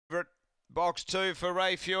box 2 for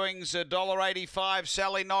Ray Fewings, $1.85,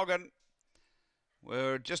 Sally Noggin.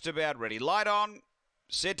 We're just about ready. Light on,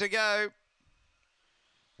 set to go.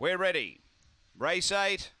 We're ready. Race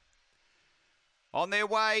 8 on their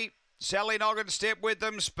way. Sally Noggin step with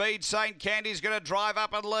them. Speed St. Candy's going to drive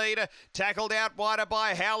up and lead. Tackled out wider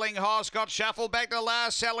by Howling Hoss. Got shuffled back to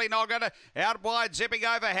last. Sally Noggin out wide, zipping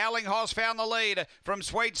over. Howling Hoss found the lead from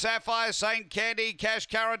Sweet Sapphire, St. Candy, Cash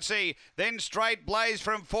Currency. Then Straight Blaze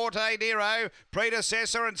from Forte Nero,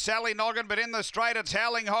 Predecessor and Sally Noggin. But in the straight, it's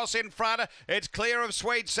Howling Hoss in front. It's clear of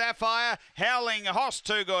Sweet Sapphire. Howling Hoss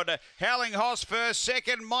too good. Howling Hoss first.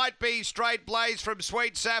 Second might be Straight Blaze from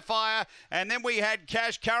Sweet Sapphire. And then we had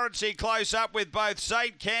Cash Currency close up with both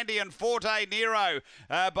St. Candy and Forte Nero.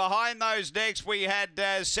 Behind those next we had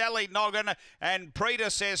Sally Noggin and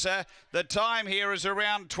Predecessor. The time here is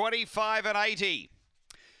around 25 and 80.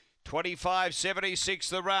 25.76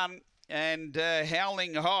 the run. And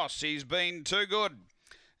Howling Hoss, he's been too good.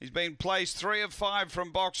 He's been placed 3 of 5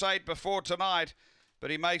 from box 8 before tonight.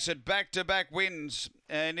 But he makes it back-to-back wins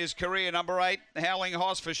in his career. Number 8, Howling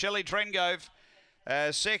Hoss for Shelley Trengove.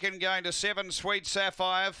 Second going to 7, Sweet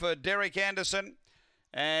Sapphire for Derek Anderson.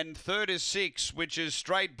 And third is 6, which is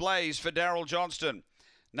Straight Blaze for Darryl Johnston.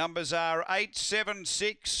 Numbers are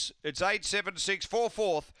 876. It's 876 for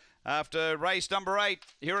fourth after race number 8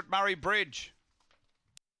 here at Murray-Bridge.